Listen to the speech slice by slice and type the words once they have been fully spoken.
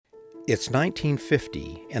It's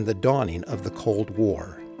 1950 and the dawning of the Cold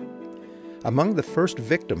War. Among the first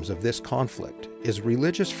victims of this conflict is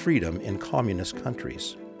religious freedom in communist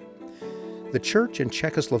countries. The church in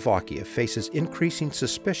Czechoslovakia faces increasing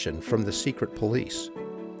suspicion from the secret police.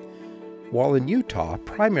 While in Utah,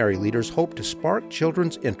 primary leaders hope to spark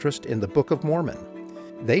children's interest in the Book of Mormon.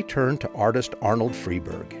 They turn to artist Arnold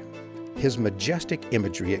Freeberg. His majestic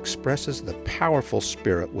imagery expresses the powerful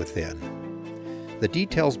spirit within. The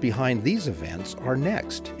details behind these events are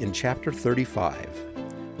next in Chapter 35,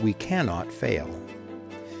 We Cannot Fail.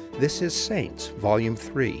 This is Saints, Volume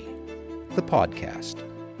 3, the podcast.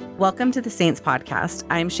 Welcome to the Saints Podcast.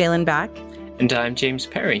 I'm Shaylin Back. And I'm James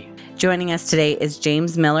Perry. Joining us today is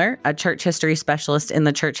James Miller, a church history specialist in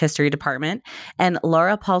the church history department, and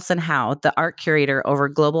Laura Paulson Howe, the art curator over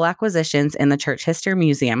global acquisitions in the Church History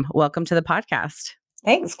Museum. Welcome to the podcast.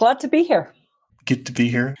 Thanks. Glad to be here. Good to be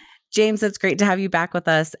here. James, it's great to have you back with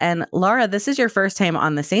us. And Laura, this is your first time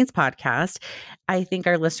on the Saints Podcast. I think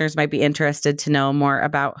our listeners might be interested to know more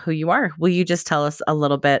about who you are. Will you just tell us a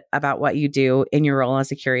little bit about what you do in your role as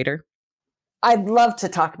a curator? I'd love to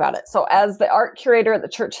talk about it. So as the art curator at the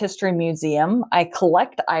Church History Museum, I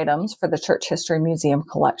collect items for the Church History Museum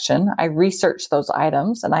collection. I research those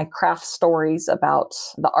items and I craft stories about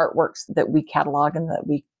the artworks that we catalog and that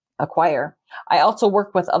we acquire. I also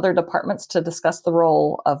work with other departments to discuss the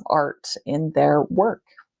role of art in their work.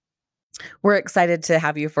 We're excited to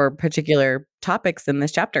have you for particular topics in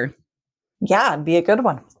this chapter. Yeah, it'd be a good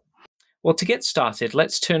one. Well, to get started,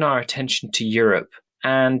 let's turn our attention to Europe.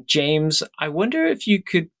 And James, I wonder if you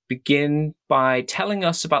could begin by telling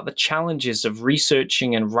us about the challenges of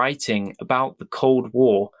researching and writing about the Cold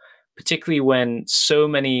War, particularly when so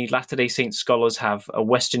many Latter-day Saint scholars have a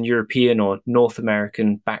Western European or North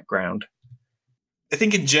American background. I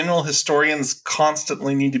think in general, historians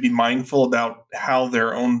constantly need to be mindful about how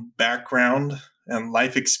their own background and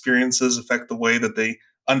life experiences affect the way that they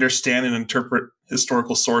understand and interpret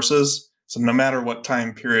historical sources. So no matter what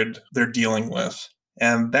time period they're dealing with.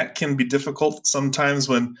 And that can be difficult sometimes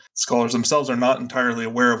when scholars themselves are not entirely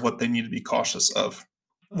aware of what they need to be cautious of.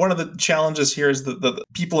 One of the challenges here is that the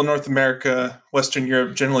people in North America, Western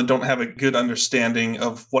Europe, generally don't have a good understanding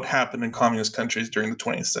of what happened in communist countries during the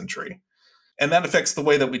 20th century. And that affects the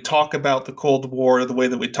way that we talk about the Cold War, the way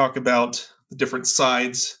that we talk about the different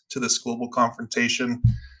sides to this global confrontation.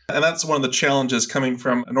 And that's one of the challenges coming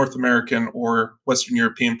from a North American or Western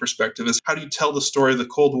European perspective is how do you tell the story of the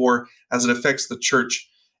Cold War as it affects the church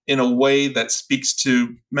in a way that speaks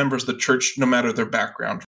to members of the church no matter their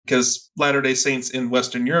background? Because Latter-day Saints in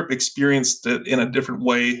Western Europe experienced it in a different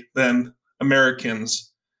way than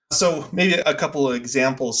Americans. So maybe a couple of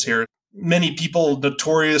examples here. Many people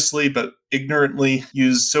notoriously but ignorantly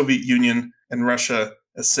use Soviet Union and Russia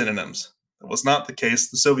as synonyms. That was not the case.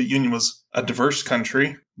 The Soviet Union was a diverse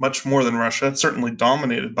country, much more than Russia, certainly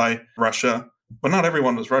dominated by Russia, but not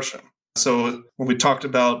everyone was Russian. So when we talked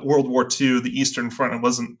about World War II, the Eastern Front, it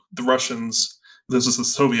wasn't the Russians, this was the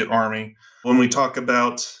Soviet army. When we talk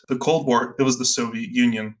about the Cold War, it was the Soviet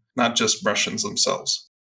Union, not just Russians themselves.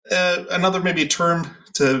 Another maybe term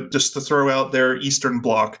to throw out there, Eastern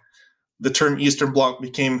Bloc. The term Eastern Bloc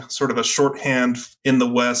became sort of a shorthand in the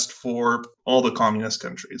West for all the communist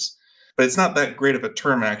countries. But it's not that great of a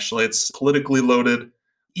term, actually. It's politically loaded.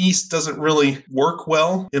 East doesn't really work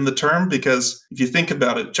well in the term because if you think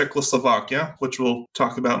about it, Czechoslovakia, which we'll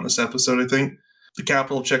talk about in this episode, I think, the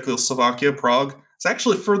capital of Czechoslovakia, Prague, is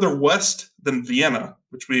actually further west than Vienna,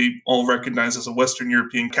 which we all recognize as a Western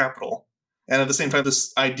European capital. And at the same time,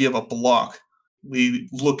 this idea of a bloc, we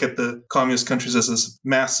look at the communist countries as this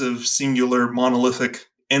massive, singular, monolithic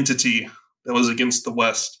entity that was against the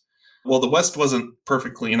West. Well, the West wasn't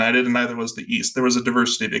perfectly united, and neither was the East. There was a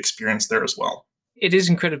diversity of experience there as well. It is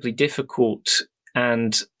incredibly difficult,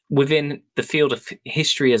 and within the field of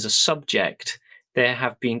history as a subject, there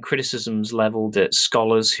have been criticisms leveled at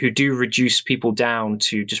scholars who do reduce people down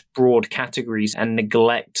to just broad categories and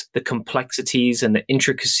neglect the complexities and the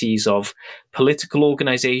intricacies of political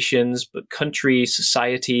organizations, but countries,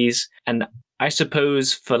 societies, and I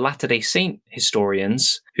suppose for Latter-day Saint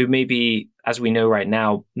historians, who maybe, as we know right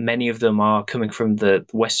now, many of them are coming from the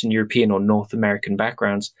Western European or North American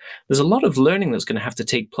backgrounds, there's a lot of learning that's going to have to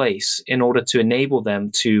take place in order to enable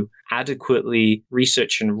them to adequately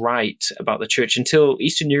research and write about the church until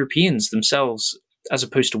Eastern Europeans themselves, as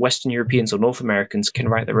opposed to Western Europeans or North Americans, can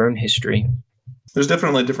write their own history. There's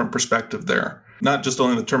definitely a different perspective there. Not just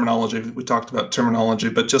only the terminology, we talked about terminology,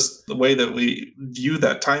 but just the way that we view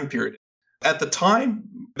that time period. At the time,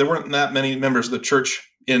 there weren't that many members of the church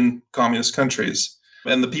in communist countries.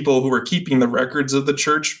 And the people who were keeping the records of the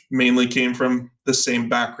church mainly came from the same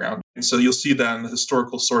background. And so you'll see that in the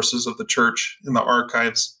historical sources of the church, in the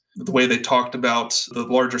archives. The way they talked about the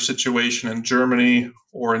larger situation in Germany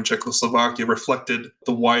or in Czechoslovakia reflected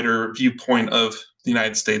the wider viewpoint of the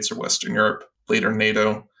United States or Western Europe, later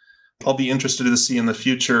NATO. I'll be interested to see in the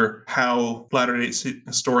future how Latter-day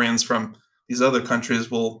historians from these other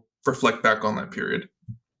countries will reflect back on that period.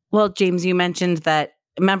 Well, James, you mentioned that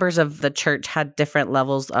members of the church had different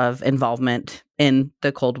levels of involvement in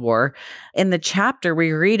the Cold War. In the chapter,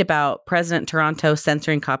 we read about President Taranto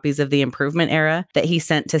censoring copies of the Improvement Era that he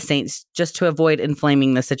sent to saints just to avoid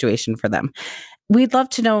inflaming the situation for them. We'd love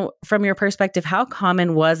to know, from your perspective, how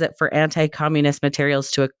common was it for anti-communist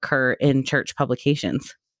materials to occur in church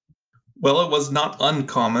publications? Well, it was not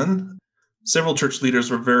uncommon. Several church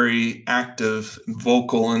leaders were very active and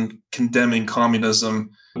vocal in condemning communism,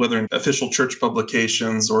 whether in official church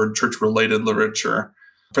publications or church-related literature.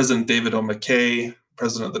 President David O. McKay,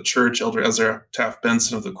 president of the church, Elder Ezra Taft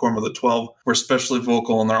Benson of the Quorum of the 12, were especially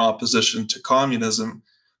vocal in their opposition to communism.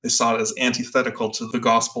 They saw it as antithetical to the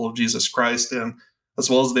gospel of Jesus Christ, and as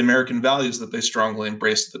well as the American values that they strongly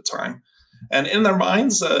embraced at the time. And in their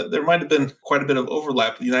minds, there might have been quite a bit of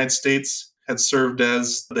overlap. The United States had served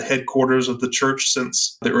as the headquarters of the church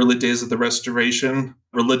since the early days of the Restoration.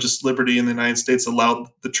 Religious liberty in the United States allowed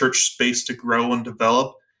the church space to grow and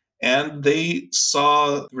develop. And they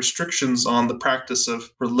saw restrictions on the practice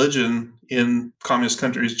of religion in communist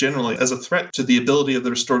countries generally as a threat to the ability of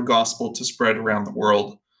the restored gospel to spread around the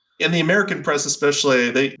world. In the American press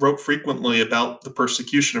especially, they wrote frequently about the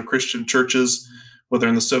persecution of Christian churches, whether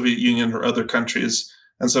in the Soviet Union or other countries.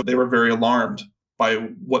 And so they were very alarmed by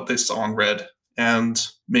what they saw and read and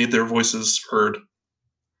made their voices heard.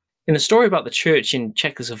 In the story about the church in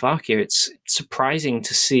Czechoslovakia, it's surprising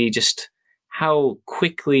to see just how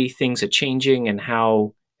quickly things are changing and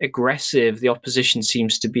how aggressive the opposition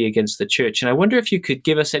seems to be against the church. And I wonder if you could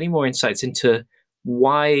give us any more insights into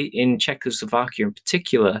why in Czechoslovakia in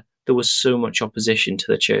particular there was so much opposition to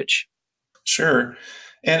the church. Sure.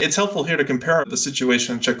 And it's helpful here to compare the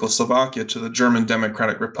situation in Czechoslovakia to the German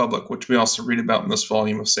Democratic Republic, which we also read about in this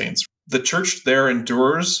volume of Saints. The church there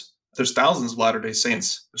endures. There's thousands of Latter-day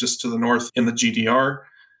Saints just to the north in the GDR,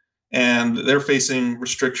 and they're facing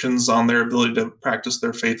restrictions on their ability to practice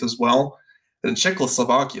their faith as well. In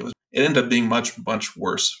Czechoslovakia, it ended up being much, much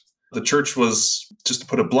worse. The church was, just to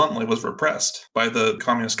put it bluntly, was repressed by the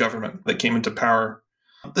communist government that came into power.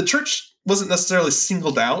 The church wasn't necessarily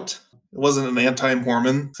singled out. It wasn't an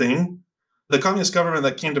anti-Mormon thing. The communist government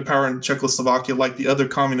that came to power in Czechoslovakia, like the other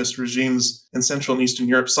communist regimes in Central and Eastern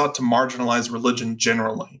Europe, sought to marginalize religion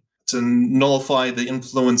generally, to nullify the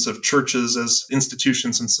influence of churches as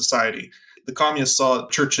institutions in society. The communists saw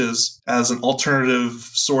churches as an alternative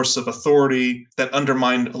source of authority that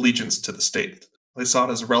undermined allegiance to the state. They saw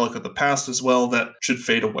it as a relic of the past as well that should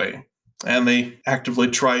fade away. And they actively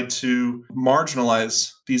tried to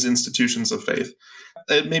marginalize these institutions of faith.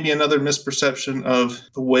 It may be another misperception of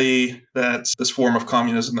the way that this form of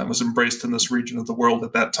communism that was embraced in this region of the world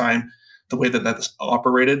at that time, the way that that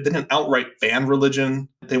operated. They didn't outright ban religion.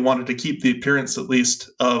 They wanted to keep the appearance, at least,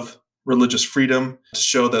 of religious freedom to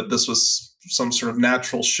show that this was some sort of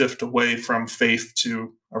natural shift away from faith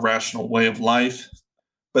to a rational way of life.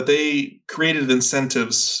 But they created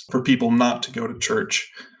incentives for people not to go to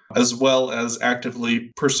church, as well as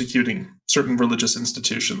actively persecuting certain religious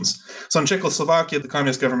institutions. So in Czechoslovakia, the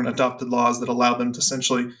communist government adopted laws that allowed them to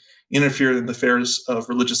essentially interfere in the affairs of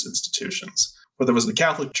religious institutions, whether it was the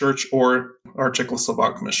Catholic Church or our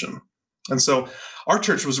Czechoslovak mission. And so our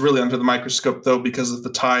church was really under the microscope, though, because of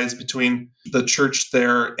the ties between the church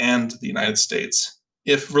there and the United States.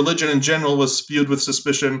 If religion in general was viewed with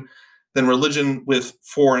suspicion, then religion with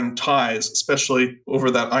foreign ties, especially over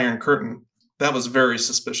that Iron Curtain, that was very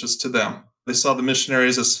suspicious to them. They saw the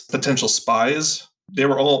missionaries as potential spies. They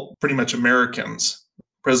were all pretty much Americans.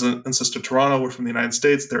 President and Sister Taranto were from the United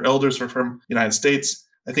States. Their elders were from the United States.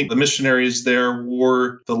 I think the missionaries there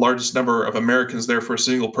were the largest number of Americans there for a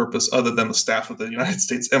single purpose other than the staff of the United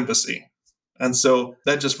States Embassy. And so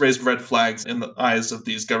that just raised red flags in the eyes of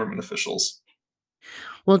these government officials.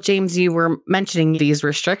 Well, James, you were mentioning these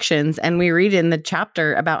restrictions, and we read in the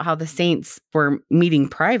chapter about how the saints were meeting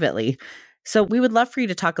privately. So we would love for you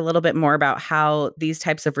to talk a little bit more about how these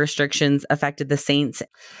types of restrictions affected the saints.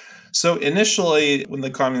 So initially, when the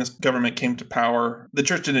communist government came to power, the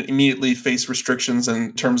church didn't immediately face restrictions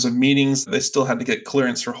in terms of meetings. They still had to get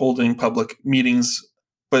clearance for holding public meetings,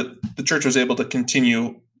 but the church was able to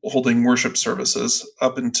continue holding worship services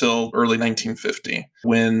up until early 1950,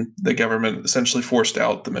 when the government essentially forced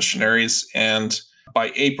out the missionaries. And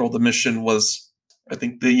by April, the mission was I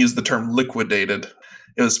think they used the term liquidated.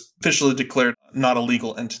 It was officially declared not a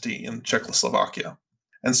legal entity in Czechoslovakia.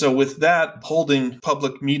 And so with that, holding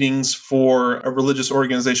public meetings for a religious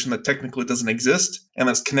organization that technically doesn't exist and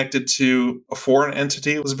that's connected to a foreign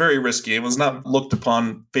entity was very risky. It was not looked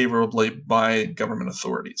upon favorably by government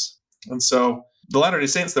authorities. And so the Latter-day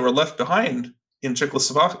Saints that were left behind in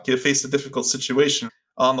Czechoslovakia faced a difficult situation.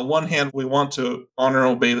 On the one hand, we want to honor,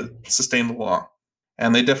 obey, sustain the law.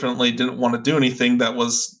 And they definitely didn't want to do anything that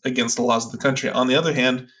was against the laws of the country. On the other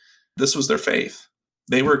hand, this was their faith.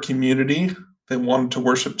 They were a community. They wanted to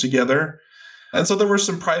worship together. And so there were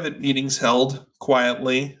some private meetings held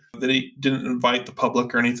quietly. They didn't invite the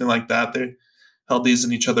public or anything like that. They held these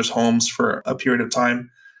in each other's homes for a period of time.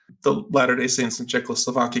 The Latter-day Saints in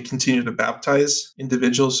Czechoslovakia continued to baptize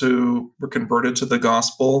individuals who were converted to the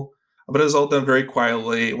gospel. But it was all done very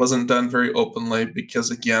quietly. It wasn't done very openly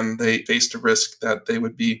because, again, they faced a risk that they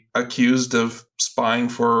would be accused of spying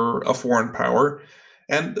for a foreign power.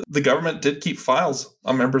 And the government did keep files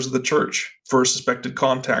on members of the church for suspected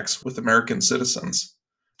contacts with American citizens.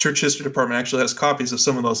 Church History Department actually has copies of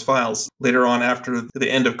some of those files. Later on, after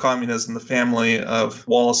the end of communism, the family of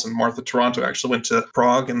Wallace and Martha Toronto actually went to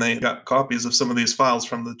Prague and they got copies of some of these files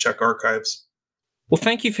from the Czech archives. Well,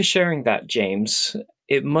 thank you for sharing that, James.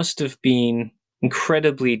 It must have been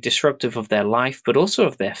incredibly disruptive of their life, but also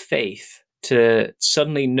of their faith, to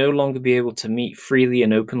suddenly no longer be able to meet freely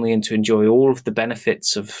and openly and to enjoy all of the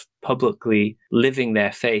benefits of publicly living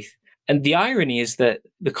their faith. And the irony is that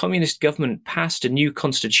the communist government passed a new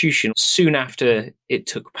constitution soon after it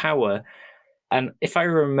took power. And if I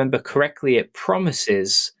remember correctly, it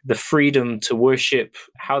promises the freedom to worship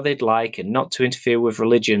how they'd like and not to interfere with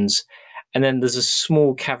religions. And then there's a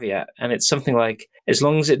small caveat, and it's something like, as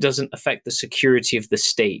long as it doesn't affect the security of the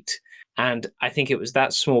state. And I think it was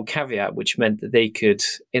that small caveat which meant that they could,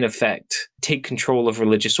 in effect, take control of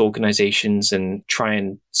religious organizations and try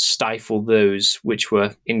and stifle those which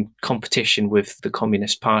were in competition with the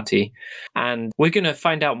Communist Party. And we're going to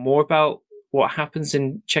find out more about what happens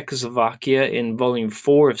in Czechoslovakia in Volume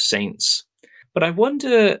 4 of Saints. But I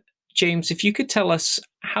wonder, James, if you could tell us,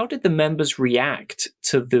 how did the members react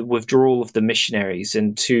to the withdrawal of the missionaries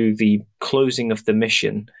and to the closing of the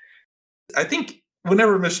mission? I think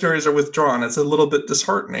whenever missionaries are withdrawn, it's a little bit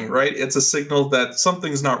disheartening, right? It's a signal that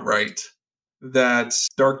something's not right, that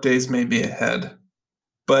dark days may be ahead.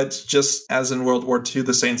 But just as in World War II,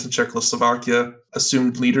 the saints in Czechoslovakia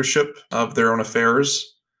assumed leadership of their own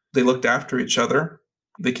affairs. They looked after each other.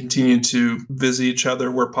 They continued to visit each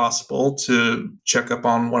other where possible, to check up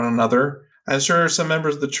on one another. And sure, some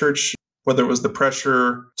members of the church, whether it was the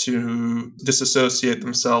pressure to disassociate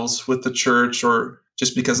themselves with the church or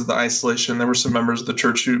just because of the isolation, there were some members of the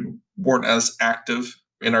church who weren't as active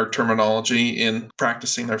in our terminology in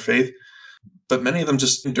practicing their faith. But many of them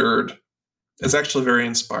just endured. It's actually very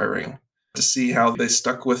inspiring to see how they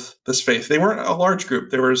stuck with this faith. They weren't a large group.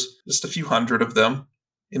 There was just a few hundred of them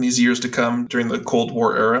in these years to come during the Cold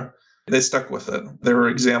War era. They stuck with it. There were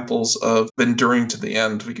examples of enduring to the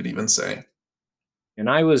end, we could even say. And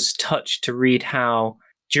I was touched to read how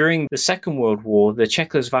during the Second World War, the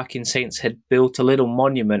Czechoslovakian saints had built a little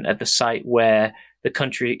monument at the site where the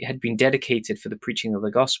country had been dedicated for the preaching of the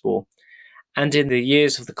gospel. And in the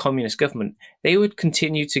years of the communist government, they would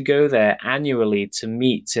continue to go there annually to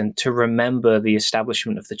meet and to remember the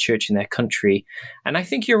establishment of the church in their country. And I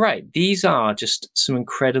think you're right. These are just some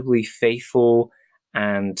incredibly faithful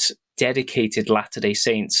and dedicated Latter-day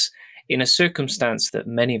Saints in a circumstance that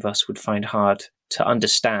many of us would find hard to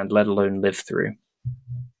understand, let alone live through.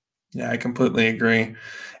 Yeah, I completely agree.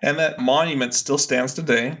 And that monument still stands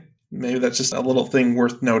today. Maybe that's just a little thing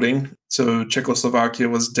worth noting. So Czechoslovakia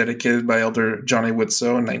was dedicated by Elder Johnny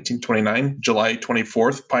Witso in 1929, July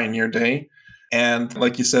 24th, Pioneer Day. And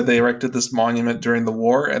like you said, they erected this monument during the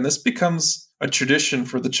war. And this becomes a tradition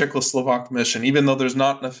for the Czechoslovak mission, even though there's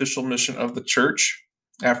not an official mission of the church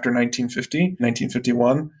after 1950,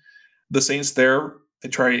 1951. The saints there, they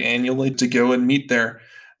try annually to go and meet there.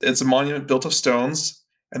 It's a monument built of stones.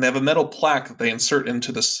 And they have a metal plaque that they insert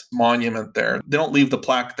into this monument there. They don't leave the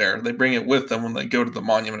plaque there. They bring it with them when they go to the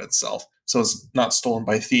monument itself. So it's not stolen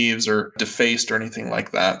by thieves or defaced or anything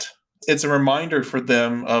like that. It's a reminder for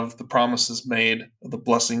them of the promises made, of the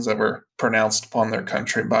blessings that were pronounced upon their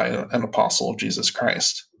country by an apostle of Jesus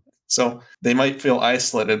Christ. So they might feel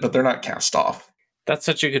isolated, but they're not cast off. That's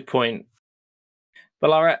such a good point.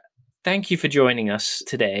 But Laura, thank you for joining us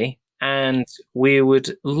today. And we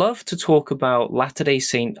would love to talk about Latter-day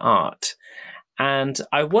Saint art. And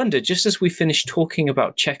I wonder, just as we finish talking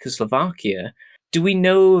about Czechoslovakia, do we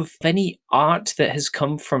know of any art that has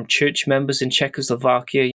come from church members in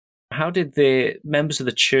Czechoslovakia? How did the members of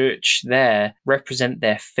the church there represent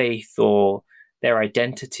their faith or their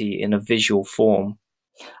identity in a visual form?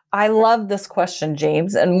 I love this question,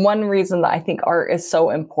 James. And one reason that I think art is so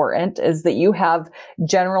important is that you have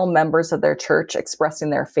general members of their church expressing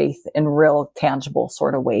their faith in real, tangible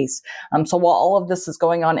sort of ways. So while all of this is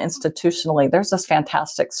going on institutionally, there's this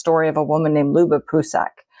fantastic story of a woman named Luba Prusak.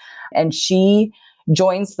 And she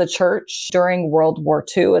joins the church during World War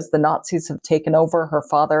II as the Nazis have taken over. Her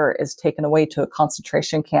father is taken away to a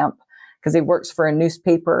concentration camp because he works for a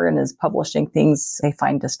newspaper and is publishing things they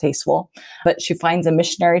find distasteful. But she finds a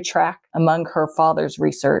missionary tract among her father's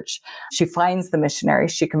research. She finds the missionary,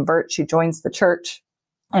 she converts, she joins the church.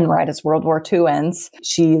 And right as World War II ends,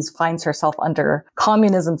 she finds herself under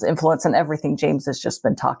communism's influence and everything James has just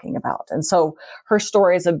been talking about. And so her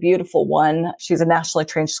story is a beautiful one. She's a nationally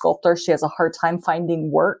trained sculptor. She has a hard time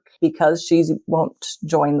finding work because she won't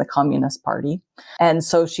join the Communist Party. And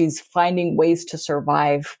so she's finding ways to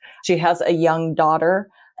survive. She has a young daughter,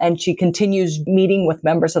 and she continues meeting with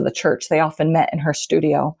members of the church. They often met in her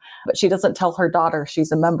studio, but she doesn't tell her daughter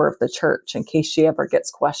she's a member of the church in case she ever gets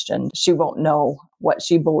questioned. She won't know what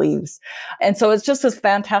she believes. And so it's just this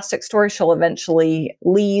fantastic story. She'll eventually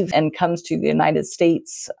leave and comes to the United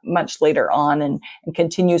States much later on and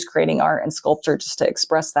continues creating art and sculpture just to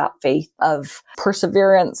express that faith of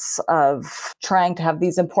perseverance, of trying to have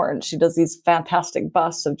these important, she does these fantastic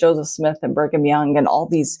busts of Joseph Smith and Brigham Young and all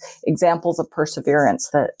these examples of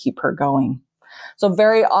perseverance that keep her going. So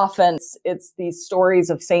very often it's these stories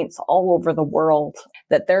of saints all over the world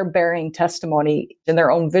that they're bearing testimony in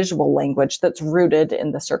their own visual language that's rooted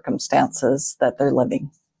in the circumstances that they're living.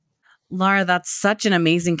 Laura, that's such an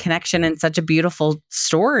amazing connection and such a beautiful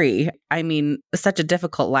story. I mean, such a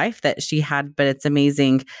difficult life that she had, but it's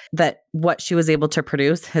amazing that what she was able to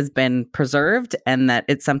produce has been preserved and that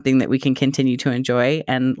it's something that we can continue to enjoy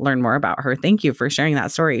and learn more about her. Thank you for sharing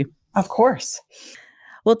that story. Of course.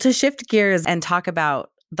 Well, to shift gears and talk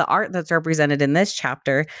about the art that's represented in this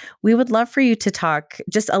chapter, we would love for you to talk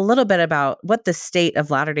just a little bit about what the state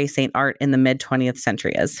of Latter-day Saint art in the mid-20th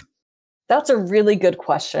century is. That's a really good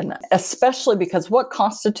question, especially because what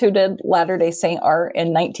constituted Latter-day Saint art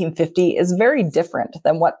in 1950 is very different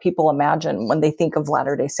than what people imagine when they think of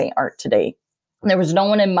Latter-day Saint art today. There was no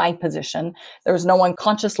one in my position. There was no one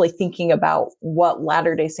consciously thinking about what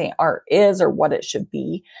Latter-day Saint art is or what it should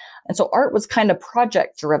be. And so art was kind of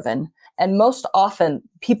project driven. And most often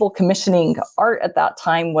people commissioning art at that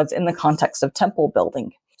time was in the context of temple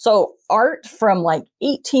building. So art from like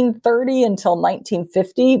 1830 until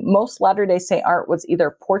 1950, most Latter-day Saint art was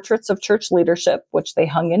either portraits of church leadership, which they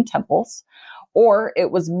hung in temples, or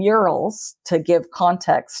it was murals to give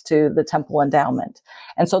context to the temple endowment.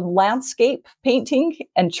 And so landscape painting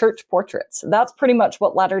and church portraits, that's pretty much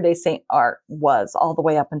what Latter-day Saint art was all the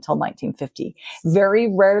way up until 1950. Very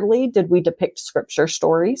rarely did we depict scripture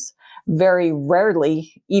stories. Very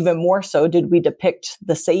rarely, even more so, did we depict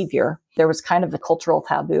the Savior. There was kind of a cultural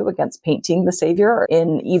taboo against painting the Savior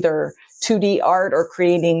in either 2D art or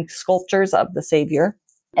creating sculptures of the Savior.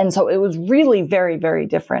 And so it was really very, very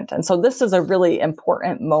different. And so this is a really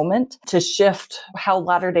important moment to shift how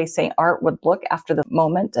Latter-day Saint art would look after the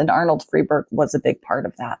moment. And Arnold Freeberg was a big part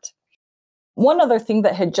of that. One other thing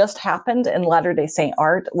that had just happened in Latter-day Saint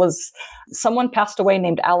art was someone passed away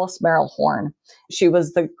named Alice Merrill Horne. She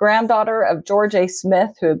was the granddaughter of George A. Smith,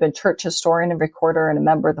 who had been church historian and recorder and a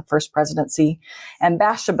member of the First Presidency, and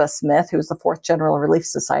Bathsheba Smith, who was the Fourth General Relief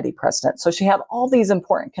Society president. So she had all these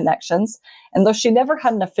important connections. And though she never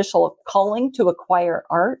had an official calling to acquire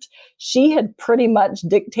art, she had pretty much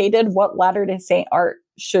dictated what Latter-day Saint art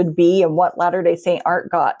should be and what Latter-day Saint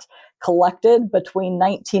art got collected between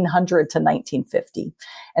 1900 to 1950.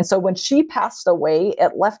 And so when she passed away,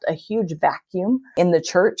 it left a huge vacuum in the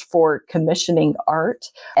church for commissioning art.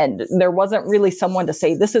 And there wasn't really someone to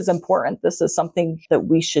say, this is important, this is something that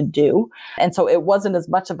we should do. And so it wasn't as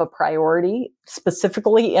much of a priority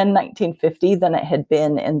specifically in 1950 than it had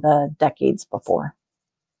been in the decades before.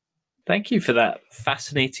 Thank you for that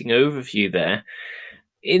fascinating overview there.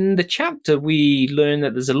 In the chapter, we learn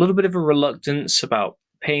that there's a little bit of a reluctance about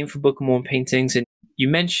paying for Book of Mormon paintings. And you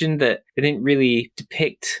mentioned that they didn't really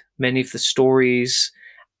depict many of the stories.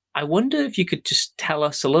 I wonder if you could just tell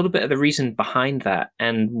us a little bit of the reason behind that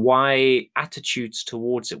and why attitudes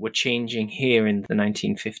towards it were changing here in the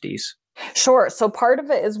 1950s. Sure. So part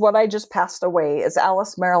of it is what I just passed away, is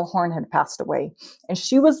Alice Merrill Horne had passed away. And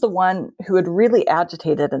she was the one who had really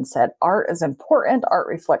agitated and said, art is important, art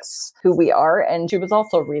reflects who we are. And she was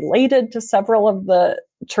also related to several of the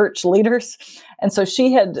church leaders. And so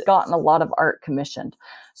she had gotten a lot of art commissioned.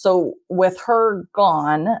 So with her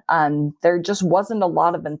gone, there just wasn't a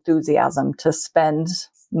lot of enthusiasm to spend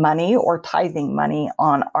money or tithing money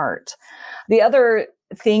on art. The other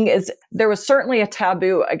thing is there was certainly a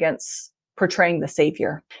taboo against portraying the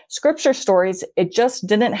Savior. Scripture stories, it just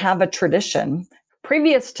didn't have a tradition.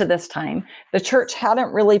 Previous to this time, the church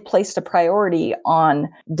hadn't really placed a priority on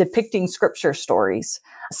depicting scripture stories.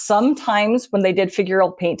 Sometimes when they did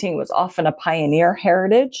figural painting, it was often a pioneer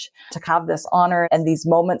heritage to have this honor and these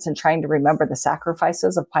moments and trying to remember the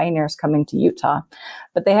sacrifices of pioneers coming to Utah.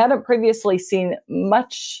 But they hadn't previously seen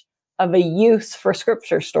much of a use for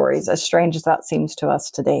scripture stories, as strange as that seems to us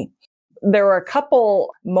today. There were a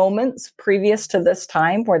couple moments previous to this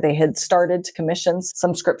time where they had started to commission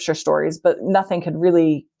some scripture stories, but nothing had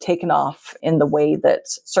really taken off in the way that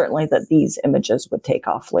certainly that these images would take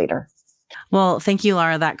off later. Well, thank you,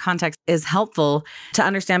 Laura. That context is helpful to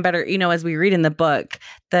understand better. You know, as we read in the book,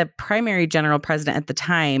 the primary general president at the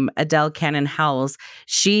time, Adele Cannon Howells,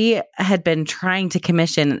 she had been trying to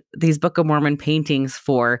commission these Book of Mormon paintings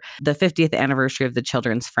for the 50th anniversary of the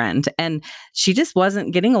Children's Friend. And she just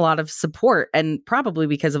wasn't getting a lot of support, and probably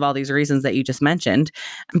because of all these reasons that you just mentioned.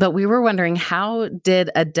 But we were wondering, how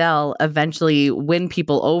did Adele eventually win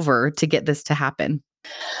people over to get this to happen?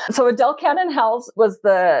 So Adele Cannon Howells was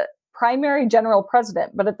the primary general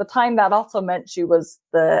president, but at the time that also meant she was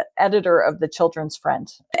the editor of the Children's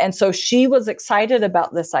Friend. And so she was excited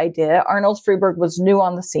about this idea. Arnold Freeberg was new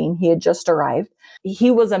on the scene. He had just arrived. He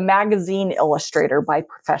was a magazine illustrator by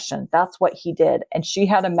profession. That's what he did. And she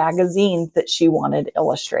had a magazine that she wanted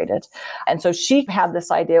illustrated. And so she had this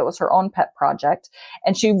idea. It was her own pet project.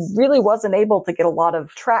 And she really wasn't able to get a lot of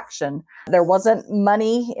traction. There wasn't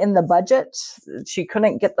money in the budget. She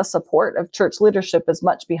couldn't get the support of church leadership as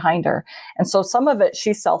much behind her. And so some of it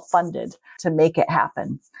she self-funded to make it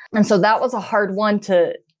happen. And so that was a hard one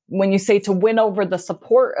to, when you say to win over the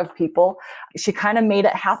support of people, she kind of made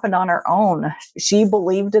it happen on her own. She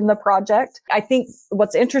believed in the project. I think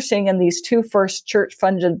what's interesting in these two first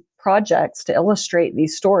church-funded projects to illustrate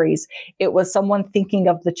these stories, it was someone thinking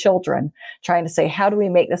of the children, trying to say, how do we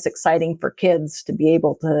make this exciting for kids to be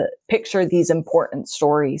able to picture these important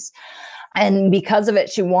stories? And because of it,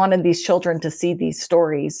 she wanted these children to see these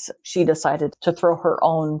stories. She decided to throw her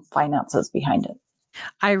own finances behind it.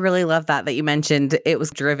 I really love that you mentioned it was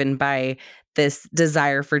driven by this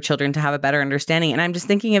desire for children to have a better understanding. And I'm just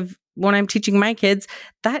thinking of when I'm teaching my kids,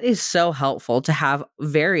 that is so helpful to have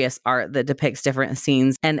various art that depicts different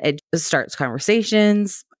scenes, and it starts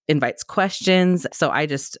conversations, invites questions. So I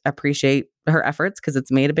just appreciate her efforts because it's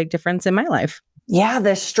made a big difference in my life. Yeah,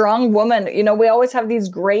 this strong woman. You know, we always have these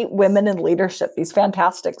great women in leadership, these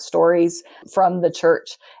fantastic stories from the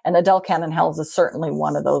church. And Adele Cannon Howells is certainly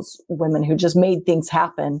one of those women who just made things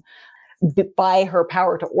happen by her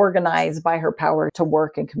power to organize, by her power to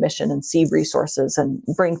work and commission and see resources and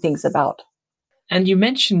bring things about. And you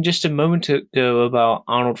mentioned just a moment ago about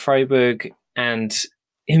Arnold Freeberg and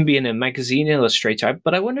him being a magazine illustrator,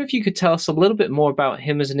 but I wonder if you could tell us a little bit more about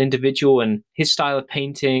him as an individual and his style of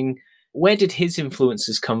painting. Where did his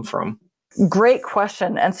influences come from? Great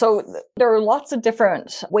question. And so there are lots of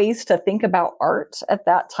different ways to think about art at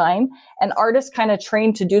that time. And artists kind of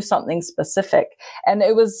trained to do something specific. And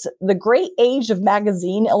it was the great age of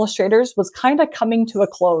magazine illustrators was kind of coming to a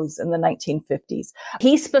close in the 1950s.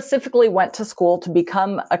 He specifically went to school to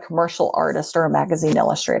become a commercial artist or a magazine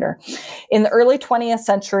illustrator. In the early 20th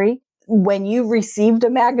century, when you received a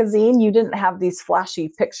magazine, you didn't have these flashy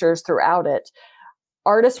pictures throughout it.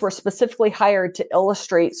 Artists were specifically hired to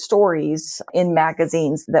illustrate stories in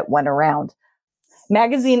magazines that went around.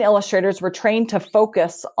 Magazine illustrators were trained to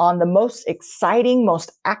focus on the most exciting,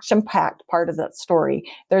 most action-packed part of that story.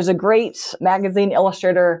 There's a great magazine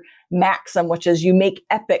illustrator maxim, which is you make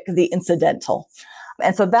epic the incidental.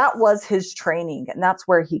 And so that was his training, and that's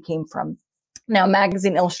where he came from. Now,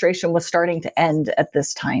 magazine illustration was starting to end at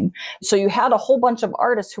this time. So you had a whole bunch of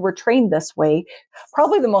artists who were trained this way.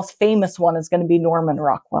 Probably the most famous one is going to be Norman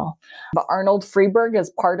Rockwell. But Arnold Freeberg is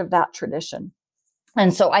part of that tradition.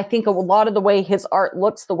 And so I think a lot of the way his art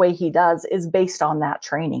looks the way he does is based on that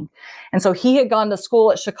training. And so he had gone to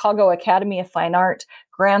school at Chicago Academy of Fine Art,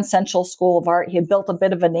 Grand Central School of Art. He had built a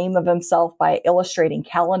bit of a name of himself by illustrating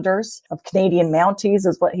calendars of Canadian Mounties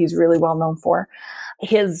is what he's really well known for.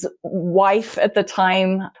 His wife at the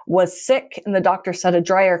time was sick, and the doctor said a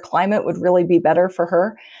drier climate would really be better for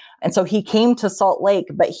her. And so he came to Salt Lake,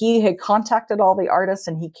 but he had contacted all the artists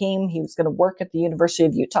and he was going to work at the University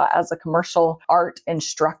of Utah as a commercial art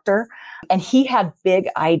instructor. And he had big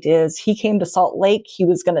ideas. He came to Salt Lake. He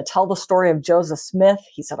was going to tell the story of Joseph Smith.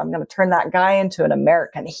 He said, I'm going to turn that guy into an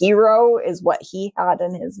American hero, is what he had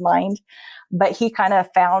in his mind. But he kind of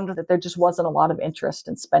found that there just wasn't a lot of interest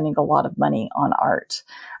in spending a lot of money on art.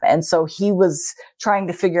 And so he was trying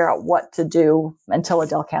to figure out what to do until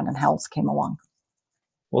Adele Cannon Helms came along.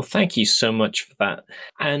 Well, thank you so much for that.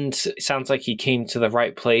 And it sounds like he came to the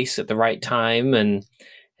right place at the right time and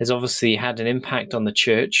has obviously had an impact on the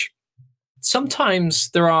church. Sometimes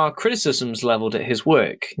there are criticisms leveled at his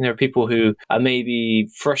work. There are people who are maybe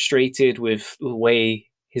frustrated with the way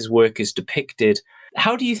his work is depicted.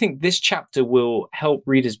 How do you think this chapter will help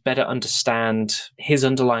readers better understand his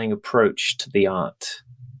underlying approach to the art?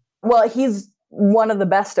 Well, he's one of the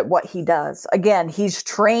best at what he does. Again, he's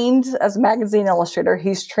trained as a magazine illustrator.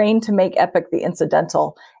 He's trained to make Epic the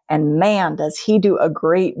incidental. And man, does he do a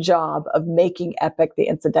great job of making Epic the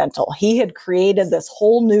incidental. He had created this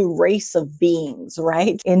whole new race of beings,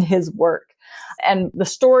 right, in his work. And the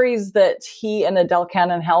stories that he and Adele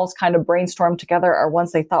Cannon Helms kind of brainstormed together are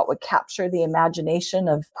ones they thought would capture the imagination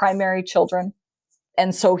of primary children.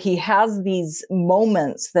 And so he has these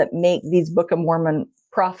moments that make these Book of Mormon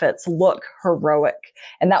prophets look heroic.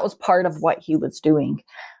 And that was part of what he was doing.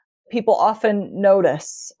 People often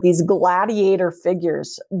notice these gladiator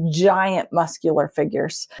figures, giant muscular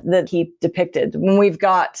figures that he depicted. When we've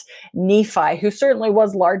got Nephi, who certainly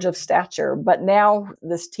was large of stature, but now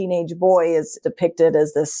this teenage boy is depicted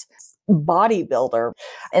as this bodybuilder,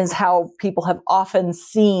 is how people have often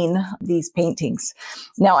seen these paintings.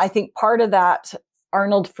 Now, I think part of that,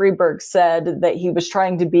 Arnold Freeberg said that he was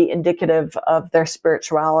trying to be indicative of their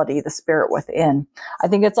spirituality, the spirit within. I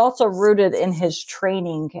think it's also rooted in his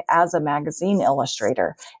training as a magazine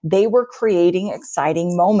illustrator. They were creating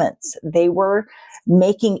exciting moments. They were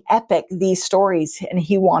making epic these stories, and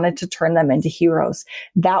he wanted to turn them into heroes.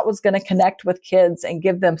 That was going to connect with kids and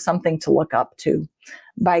give them something to look up to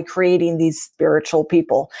by creating these spiritual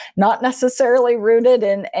people, not necessarily rooted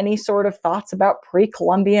in any sort of thoughts about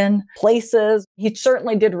pre-Columbian places. He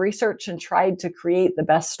certainly did research and tried to create the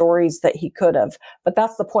best stories that he could have. But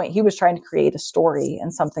that's the point. He was trying to create a story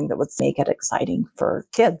and something that would make it exciting for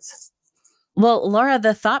kids. Well, Laura,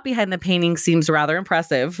 the thought behind the painting seems rather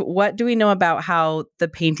impressive. What do we know about how the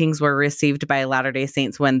paintings were received by Latter-day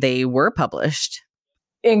Saints when they were published?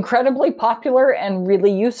 Incredibly popular and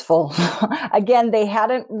really useful. Again, they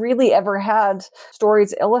hadn't really ever had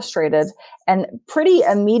stories illustrated. And pretty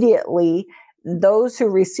immediately, those who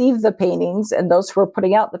received the paintings and those who were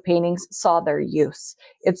putting out the paintings saw their use.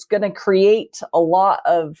 It's going to create a lot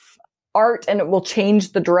of art, and it will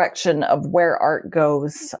change the direction of where art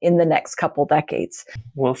goes in the next couple decades.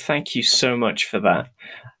 Well, thank you so much for that.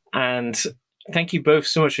 And thank you both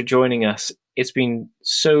so much for joining us. It's been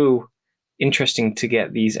so interesting to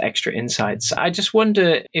get these extra insights. I just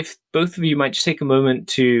wonder if both of you might just take a moment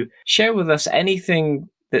to share with us anything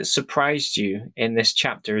that surprised you in this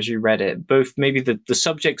chapter as you read it, both maybe the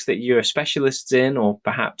subjects that you're specialists in or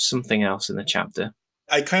perhaps something else in the chapter.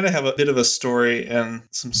 I kind of have a bit of a story and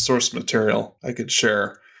some source material I could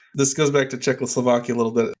share. This goes back to Czechoslovakia a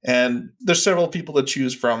little bit, and there's several people to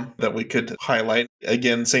choose from that we could highlight.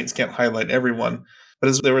 Again, Saints can't highlight everyone, but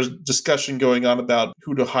as there was discussion going on about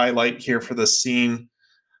who to highlight here for this scene,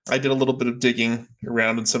 I did a little bit of digging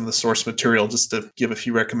around in some of the source material just to give a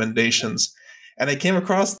few recommendations. And I came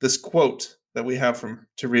across this quote that we have from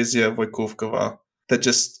Teresia Wojkówkowa that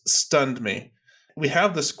just stunned me. We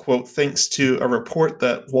have this quote thanks to a report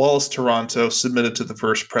that Wallace Taranto submitted to the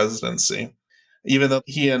first presidency. Even though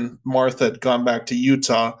he and Martha had gone back to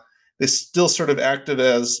Utah, they still sort of acted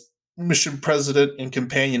as mission president and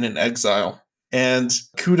companion in exile. And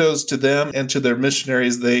kudos to them and to their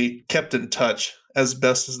missionaries. They kept in touch as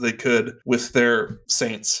best as they could with their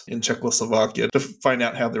saints in Czechoslovakia to find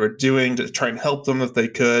out how they were doing, to try and help them if they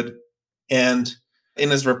could. And in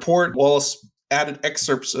his report, Wallace added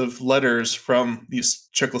excerpts of letters from these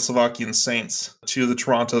Czechoslovakian saints to the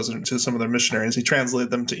Tarantos and to some of their missionaries. He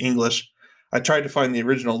translated them to English. I tried to find the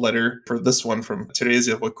original letter for this one from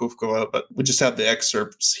Teresia Wojkówkowa, but we just have the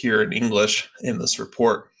excerpts here in English in this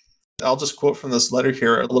report. I'll just quote from this letter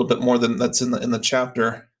here a little bit more than that's in the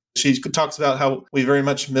chapter. She talks about how we very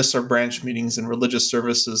much miss our branch meetings and religious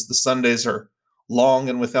services. The Sundays are long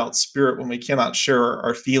and without spirit when we cannot share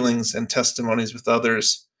our feelings and testimonies with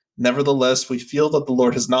others. Nevertheless, we feel that the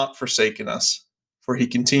Lord has not forsaken us, for he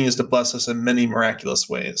continues to bless us in many miraculous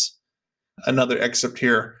ways. Another excerpt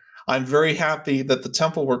here. I'm very happy that the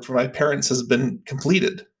temple work for my parents has been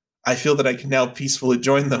completed. I feel that I can now peacefully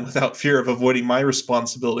join them without fear of avoiding my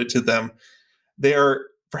responsibility to them. They are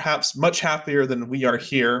perhaps much happier than we are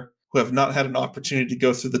here, who have not had an opportunity to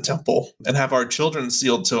go through the temple and have our children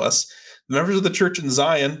sealed to us. The members of the church in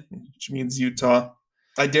Zion, which means Utah,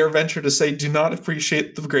 I dare venture to say, do not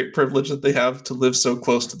appreciate the great privilege that they have to live so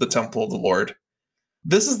close to the temple of the Lord.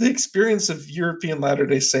 This is the experience of European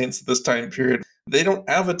Latter-day Saints at this time period. They don't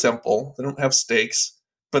have a temple, they don't have stakes,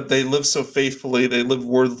 but they live so faithfully, they live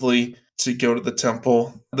worthily to go to the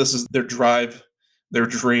temple. This is their drive, their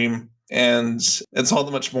dream, and it's all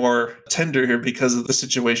the much more tender here because of the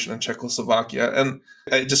situation in Czechoslovakia. And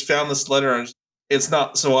I just found this letter, and it's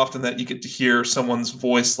not so often that you get to hear someone's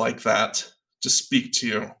voice like that just speak to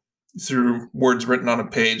you through words written on a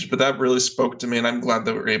page, but that really spoke to me, and I'm glad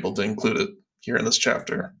that we're able to include it here in this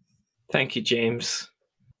chapter. Thank you, James.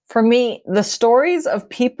 For me, the stories of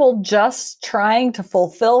people just trying to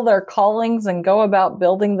fulfill their callings and go about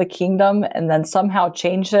building the kingdom and then somehow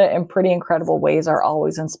change it in pretty incredible ways are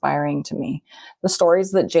always inspiring to me. The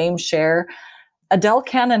stories that James share. Adele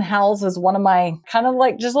Cannon Howells is one of my kind of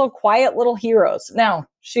like just little quiet little heroes. Now,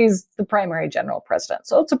 she's the primary general president,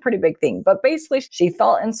 so it's a pretty big thing. But basically, she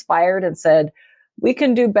felt inspired and said, we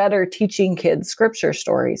can do better teaching kids scripture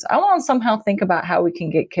stories. I want to somehow think about how we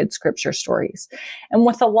can get kids scripture stories. And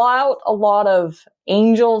with a lot of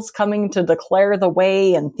angels coming to declare the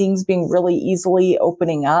way and things being really easily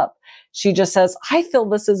opening up, she just says, I feel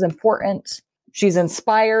this is important. She's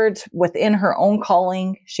inspired within her own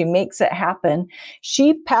calling. She makes it happen.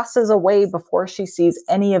 She passes away before she sees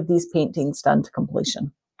any of these paintings done to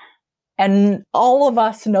completion. And all of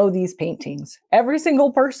us know these paintings. Every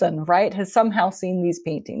single person, right, has somehow seen these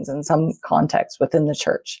paintings in some context within the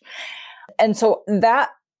church. And so that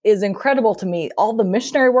is incredible to me. All the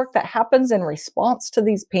missionary work that happens in response to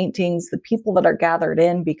these paintings, the people that are gathered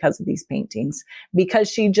in because of these paintings, because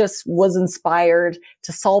she just was inspired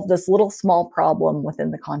to solve this little small problem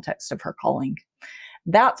within the context of her calling.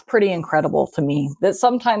 That's pretty incredible to me, that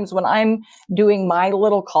sometimes when I'm doing my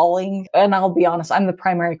little calling, and I'll be honest, I'm the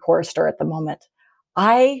primary chorister at the moment.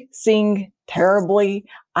 I sing terribly.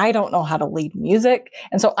 I don't know how to lead music.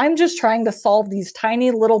 And so I'm just trying to solve these tiny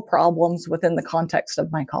little problems within the context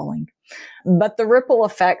of my calling. But the ripple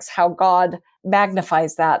effects, how God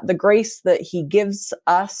magnifies that, the grace that he gives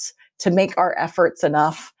us to make our efforts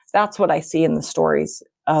enough, that's what I see in the stories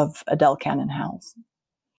of Adele Cannon Howells.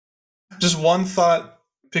 Just one thought,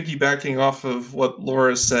 piggybacking off of what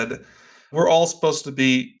Laura said. We're all supposed to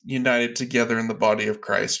be united together in the body of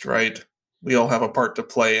Christ, right? We all have a part to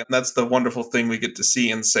play, and that's the wonderful thing we get to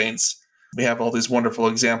see in saints. We have all these wonderful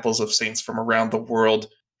examples of saints from around the world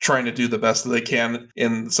trying to do the best that they can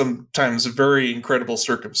in sometimes very incredible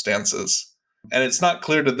circumstances. And it's not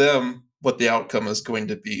clear to them what the outcome is going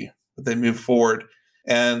to be, but they move forward.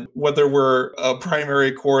 And whether we're a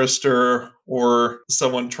primary chorister or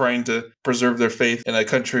someone trying to preserve their faith in a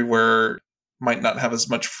country where might not have as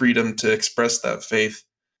much freedom to express that faith,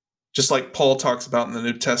 just like Paul talks about in the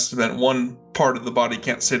New Testament, one part of the body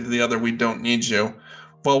can't say to the other, we don't need you.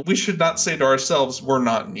 Well, we should not say to ourselves, we're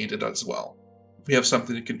not needed as well. We have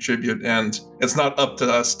something to contribute, and it's not up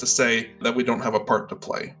to us to say that we don't have a part to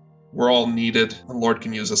play. We're all needed, and the Lord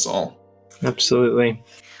can use us all. Absolutely.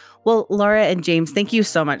 Well, Laura and James, thank you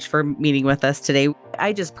so much for meeting with us today.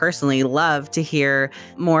 I just personally love to hear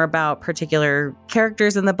more about particular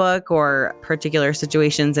characters in the book or particular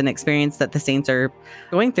situations and experience that the saints are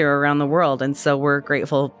going through around the world. And so we're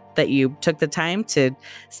grateful that you took the time to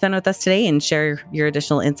spend with us today and share your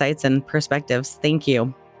additional insights and perspectives. Thank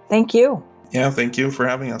you. Thank you. Yeah, thank you for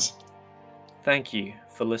having us. Thank you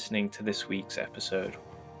for listening to this week's episode.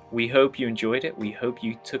 We hope you enjoyed it. We hope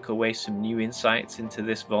you took away some new insights into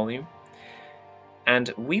this volume.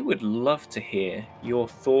 And we would love to hear your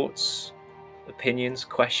thoughts, opinions,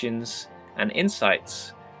 questions, and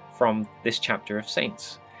insights from this chapter of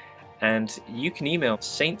Saints. And you can email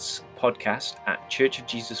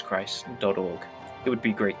saintspodcast@churchofjesuschrist.org. It would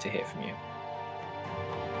be great to hear from you.